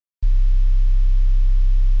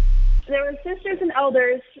there were sisters and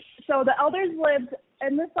elders. So the elders lived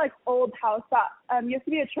in this like old house that used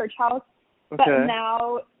to be a church house, but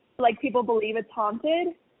now like people believe it's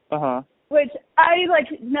haunted. Which I like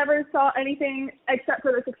never saw anything except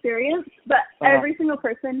for this experience. But every single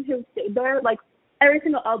person who stayed there, like every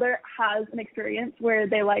single elder has an experience where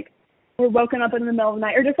they like were woken up in the middle of the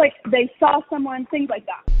night, or just like they saw someone, things like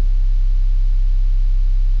that.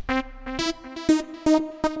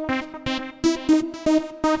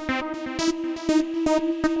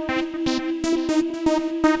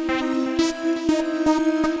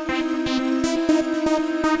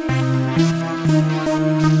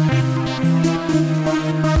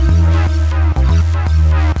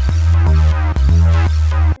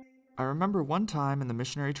 I remember one time in the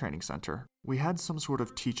missionary training center, we had some sort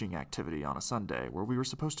of teaching activity on a Sunday where we were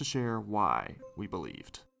supposed to share why we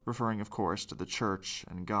believed, referring of course to the church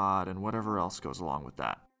and God and whatever else goes along with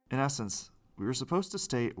that. In essence, we were supposed to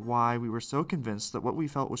state why we were so convinced that what we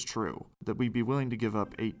felt was true, that we'd be willing to give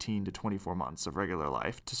up 18 to 24 months of regular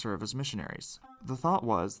life to serve as missionaries. The thought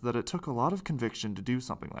was that it took a lot of conviction to do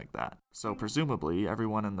something like that, so presumably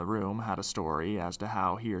everyone in the room had a story as to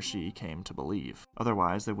how he or she came to believe.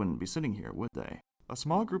 Otherwise, they wouldn't be sitting here, would they? A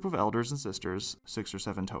small group of elders and sisters, 6 or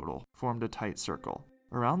 7 total, formed a tight circle.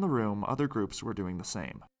 Around the room, other groups were doing the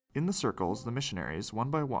same. In the circles, the missionaries,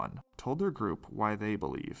 one by one, told their group why they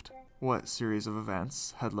believed, what series of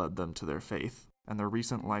events had led them to their faith, and their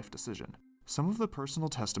recent life decision. Some of the personal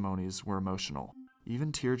testimonies were emotional,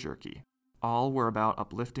 even tear-jerky. All were about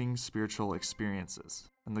uplifting spiritual experiences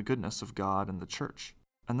and the goodness of God and the church.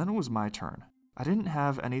 And then it was my turn. I didn't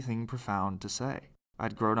have anything profound to say.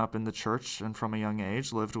 I'd grown up in the church and from a young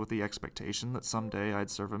age lived with the expectation that someday I'd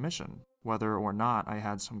serve a mission, whether or not I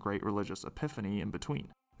had some great religious epiphany in between.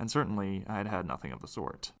 And certainly I had had nothing of the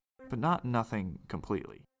sort. But not nothing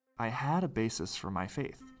completely. I had a basis for my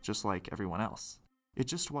faith, just like everyone else. It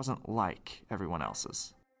just wasn't like everyone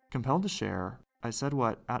else's. Compelled to share, I said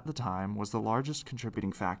what, at the time, was the largest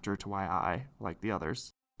contributing factor to why I, like the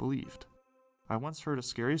others, believed. I once heard a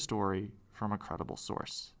scary story from a credible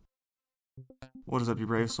source. What is up, you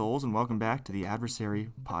brave souls, and welcome back to the Adversary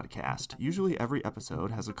Podcast. Usually every episode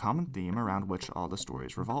has a common theme around which all the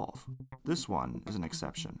stories revolve. This one is an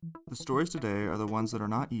exception. The stories today are the ones that are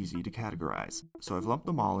not easy to categorize, so I've lumped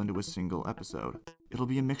them all into a single episode. It'll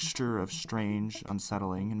be a mixture of strange,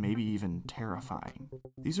 unsettling, and maybe even terrifying.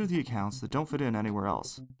 These are the accounts that don't fit in anywhere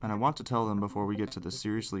else, and I want to tell them before we get to the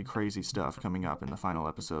seriously crazy stuff coming up in the final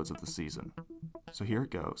episodes of the season. So here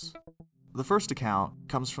it goes. The first account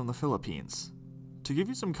comes from the Philippines. To give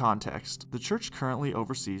you some context, the church currently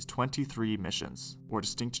oversees 23 missions, or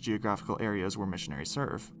distinct geographical areas where missionaries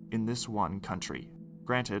serve, in this one country.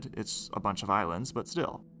 Granted, it's a bunch of islands, but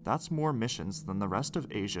still, that's more missions than the rest of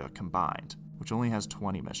Asia combined, which only has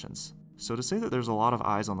 20 missions. So to say that there's a lot of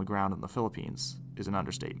eyes on the ground in the Philippines is an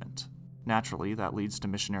understatement. Naturally, that leads to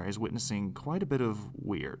missionaries witnessing quite a bit of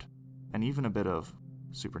weird, and even a bit of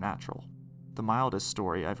supernatural. The mildest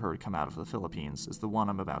story I've heard come out of the Philippines is the one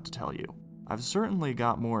I'm about to tell you. I've certainly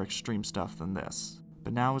got more extreme stuff than this,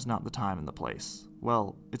 but now is not the time and the place.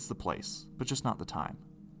 Well, it's the place, but just not the time.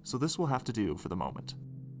 So this will have to do for the moment.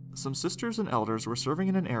 Some sisters and elders were serving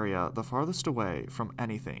in an area the farthest away from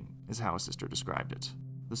anything, is how a sister described it.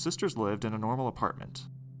 The sisters lived in a normal apartment,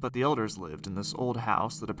 but the elders lived in this old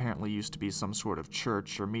house that apparently used to be some sort of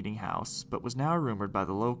church or meeting house, but was now rumored by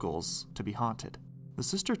the locals to be haunted. The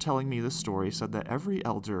sister telling me this story said that every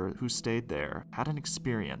elder who stayed there had an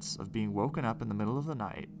experience of being woken up in the middle of the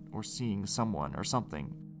night or seeing someone or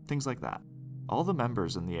something, things like that. All the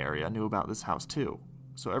members in the area knew about this house too,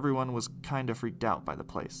 so everyone was kinda freaked out by the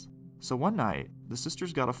place. So one night, the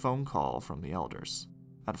sisters got a phone call from the elders.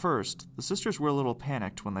 At first, the sisters were a little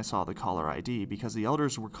panicked when they saw the caller ID because the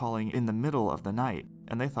elders were calling in the middle of the night,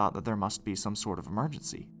 and they thought that there must be some sort of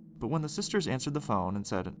emergency. But when the sisters answered the phone and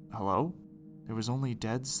said, "Hello?" there was only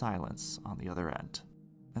dead silence on the other end.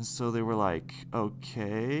 And so they were like,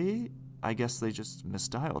 okay, I guess they just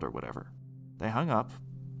misdialed or whatever. They hung up,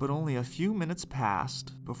 but only a few minutes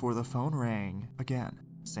passed before the phone rang again.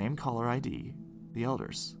 Same caller ID, the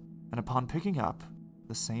elders. And upon picking up,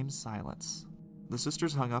 the same silence. The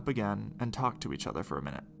sisters hung up again and talked to each other for a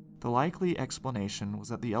minute. The likely explanation was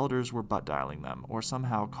that the elders were butt dialing them or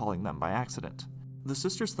somehow calling them by accident. The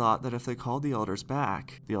sisters thought that if they called the elders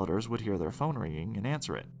back, the elders would hear their phone ringing and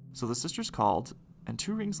answer it. So the sisters called, and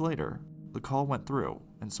 2 rings later, the call went through,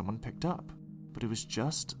 and someone picked up. But it was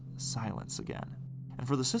just silence again. And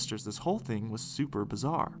for the sisters, this whole thing was super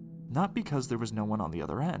bizarre. Not because there was no one on the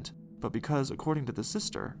other end, but because, according to the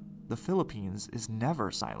sister, the Philippines is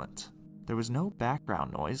never silent. There was no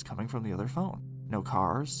background noise coming from the other phone. No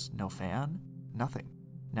cars, no fan, nothing.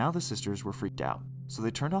 Now the sisters were freaked out, so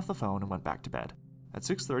they turned off the phone and went back to bed. At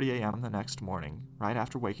 6:30 a.m. the next morning, right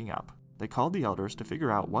after waking up, they called the elders to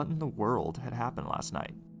figure out what in the world had happened last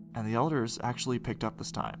night. And the elders actually picked up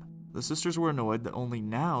this time. The sisters were annoyed that only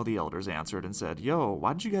now the elders answered and said, "Yo,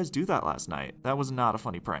 why did you guys do that last night? That was not a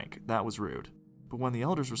funny prank. That was rude." But when the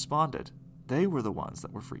elders responded, they were the ones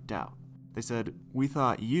that were freaked out. They said, "We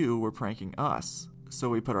thought you were pranking us, so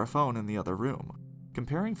we put our phone in the other room."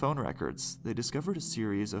 Comparing phone records, they discovered a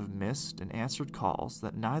series of missed and answered calls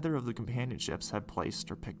that neither of the companionships had placed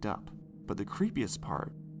or picked up. But the creepiest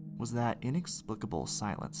part was that inexplicable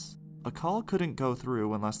silence. A call couldn't go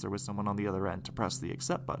through unless there was someone on the other end to press the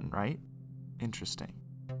accept button, right? Interesting.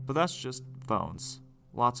 But that's just phones.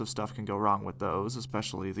 Lots of stuff can go wrong with those,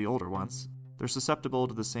 especially the older ones. They're susceptible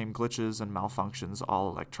to the same glitches and malfunctions all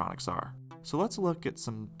electronics are. So let's look at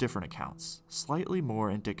some different accounts, slightly more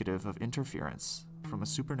indicative of interference from a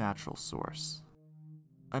supernatural source.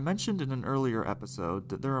 I mentioned in an earlier episode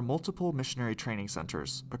that there are multiple missionary training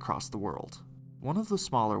centers across the world. One of the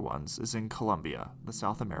smaller ones is in Colombia, the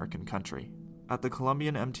South American country. At the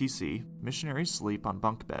Colombian MTC, missionaries sleep on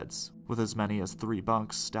bunk beds, with as many as 3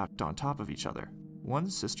 bunks stacked on top of each other. One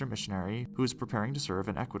sister missionary, who was preparing to serve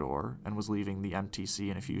in Ecuador and was leaving the MTC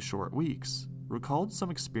in a few short weeks, recalled some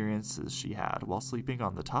experiences she had while sleeping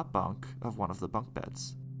on the top bunk of one of the bunk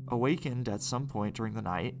beds. Awakened at some point during the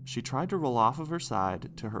night, she tried to roll off of her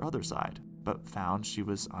side to her other side, but found she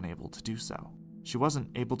was unable to do so. She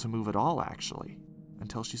wasn't able to move at all, actually,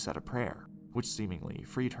 until she said a prayer, which seemingly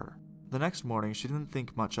freed her. The next morning, she didn't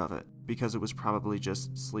think much of it, because it was probably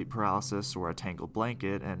just sleep paralysis or a tangled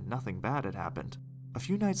blanket and nothing bad had happened. A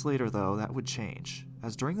few nights later, though, that would change,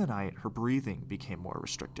 as during the night, her breathing became more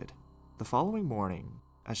restricted. The following morning,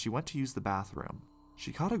 as she went to use the bathroom,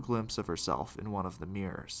 she caught a glimpse of herself in one of the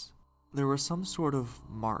mirrors. There were some sort of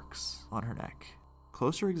marks on her neck.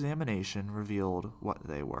 Closer examination revealed what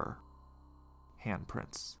they were.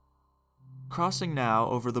 Handprints. Crossing now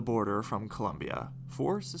over the border from Colombia,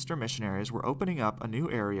 4 sister missionaries were opening up a new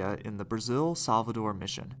area in the Brazil-Salvador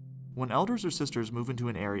mission. When elders or sisters move into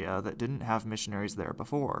an area that didn't have missionaries there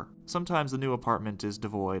before, sometimes the new apartment is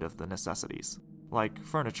devoid of the necessities, like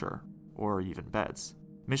furniture or even beds.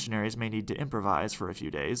 Missionaries may need to improvise for a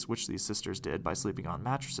few days, which these sisters did by sleeping on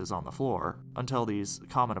mattresses on the floor, until these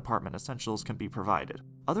common apartment essentials can be provided.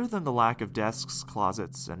 Other than the lack of desks,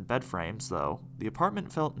 closets, and bed frames, though, the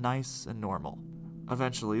apartment felt nice and normal.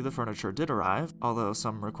 Eventually, the furniture did arrive, although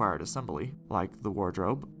some required assembly, like the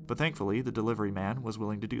wardrobe, but thankfully the delivery man was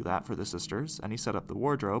willing to do that for the sisters, and he set up the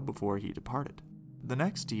wardrobe before he departed. The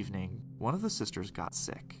next evening, one of the sisters got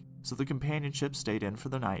sick, so the companionship stayed in for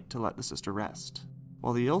the night to let the sister rest.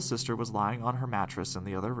 While the ill sister was lying on her mattress in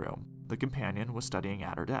the other room, the companion was studying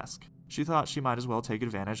at her desk. She thought she might as well take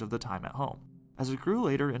advantage of the time at home. As it grew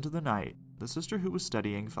later into the night, the sister who was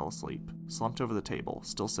studying fell asleep, slumped over the table,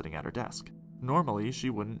 still sitting at her desk. Normally, she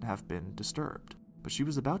wouldn't have been disturbed, but she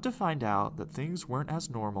was about to find out that things weren't as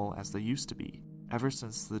normal as they used to be, ever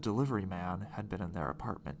since the delivery man had been in their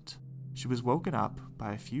apartment. She was woken up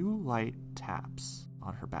by a few light taps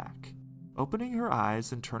on her back. Opening her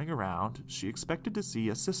eyes and turning around, she expected to see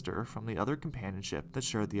a sister from the other companionship that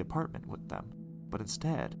shared the apartment with them, but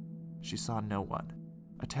instead, she saw no one.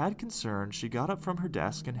 A tad concerned, she got up from her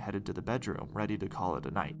desk and headed to the bedroom, ready to call it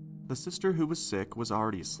a night. The sister who was sick was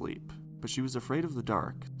already asleep, but she was afraid of the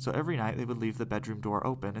dark, so every night they would leave the bedroom door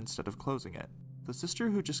open instead of closing it. The sister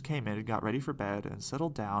who just came in got ready for bed and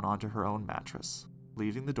settled down onto her own mattress,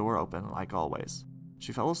 leaving the door open like always.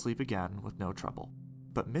 She fell asleep again with no trouble.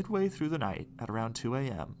 But midway through the night, at around 2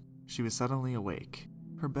 a.m., she was suddenly awake.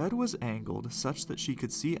 Her bed was angled such that she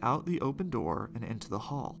could see out the open door and into the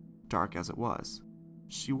hall, dark as it was.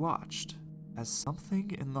 She watched as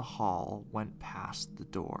something in the hall went past the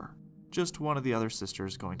door. Just one of the other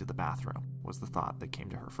sisters going to the bathroom, was the thought that came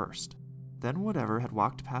to her first. Then whatever had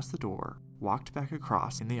walked past the door walked back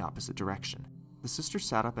across in the opposite direction. The sister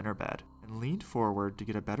sat up in her bed and leaned forward to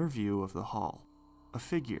get a better view of the hall. A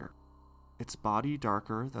figure, its body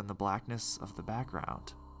darker than the blackness of the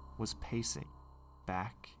background, was pacing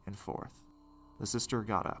back and forth. The sister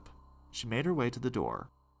got up. She made her way to the door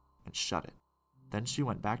and shut it. Then she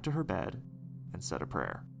went back to her bed and said a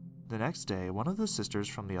prayer. The next day, one of the sisters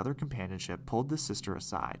from the other companionship pulled the sister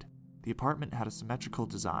aside. The apartment had a symmetrical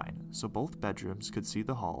design, so both bedrooms could see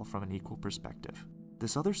the hall from an equal perspective.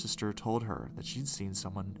 This other sister told her that she'd seen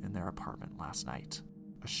someone in their apartment last night,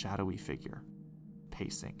 a shadowy figure,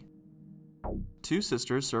 pacing. 2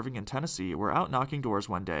 sisters serving in Tennessee were out knocking doors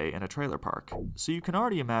one day in a trailer park, so you can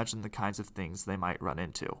already imagine the kinds of things they might run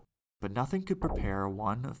into. but nothing could prepare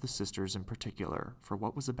one of the sisters in particular for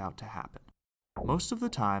what was about to happen. Most of the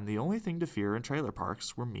time, the only thing to fear in trailer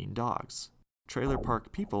parks were mean dogs. Trailer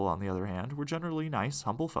park people, on the other hand, were generally nice,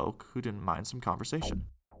 humble folk who didn't mind some conversation.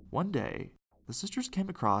 One day, the sisters came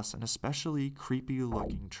across an especially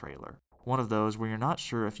creepy-looking trailer. One of those where you're not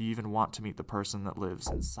sure if you even want to meet the person that lives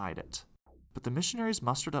inside it. But the missionaries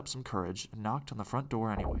mustered up some courage and knocked on the front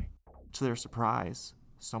door anyway. To their surprise,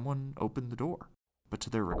 someone opened the door. But to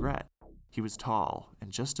their regret, he was tall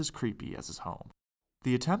and just as creepy as his home.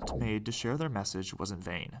 The attempt made to share their message was in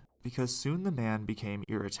vain, because soon the man became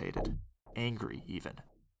irritated, angry even.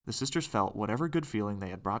 The sisters felt whatever good feeling they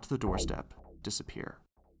had brought to the doorstep disappear.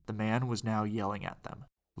 The man was now yelling at them.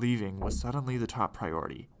 Leaving was suddenly the top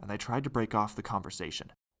priority, and they tried to break off the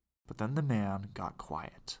conversation. But then the man got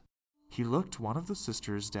quiet. He looked one of the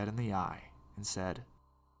sisters dead in the eye and said,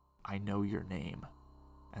 "I know your name."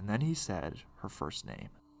 And then he said her first name.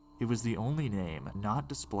 It was the only name not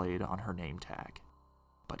displayed on her name tag.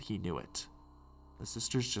 But he knew it. The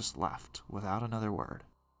sisters just left without another word.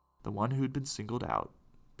 The one who'd been singled out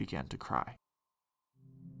began to cry.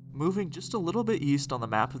 Moving just a little bit east on the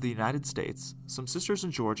map of the United States, some sisters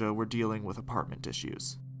in Georgia were dealing with apartment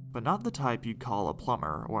issues, but not the type you'd call a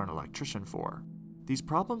plumber or an electrician for. These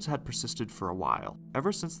problems had persisted for a while,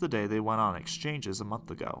 ever since the day they went on exchanges a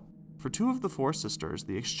month ago. For 2 of the 4 sisters,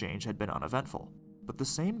 the exchange had been uneventful, but the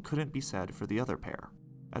same couldn't be said for the other pair.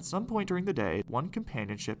 At some point during the day, one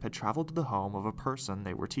companionship had traveled to the home of a person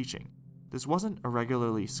they were teaching. This wasn't a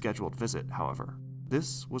regularly scheduled visit, however.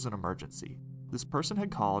 This was an emergency. This person had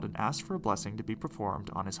called and asked for a blessing to be performed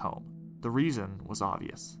on his home. The reason was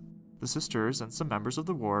obvious. The sisters and some members of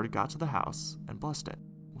the ward got to the house and blessed it,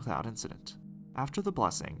 without incident. After the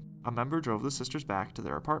blessing, a member drove the sisters back to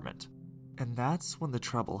their apartment. And that's when the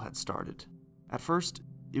trouble had started. At first,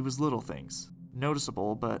 it was little things,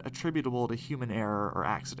 noticeable but attributable to human error or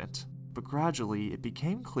accident. But gradually, it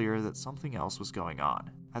became clear that something else was going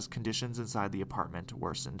on, as conditions inside the apartment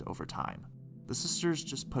worsened over time. The sisters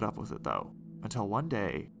just put up with it, though, until one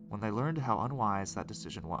day, when they learned how unwise that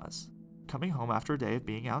decision was. Coming home after a day of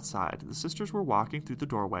being outside, the sisters were walking through the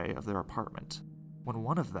doorway of their apartment, when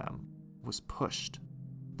one of them was pushed.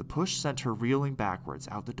 The push sent her reeling backwards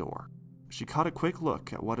out the door. She caught a quick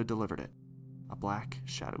look at what had delivered it, a black,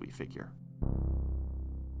 shadowy figure.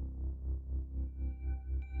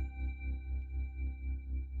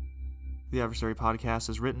 The Adversary Podcast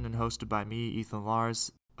is written and hosted by me, Ethan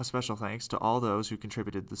Lars. A special thanks to all those who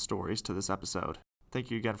contributed the stories to this episode. Thank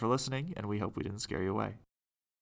you again for listening, and we hope we didn't scare you away.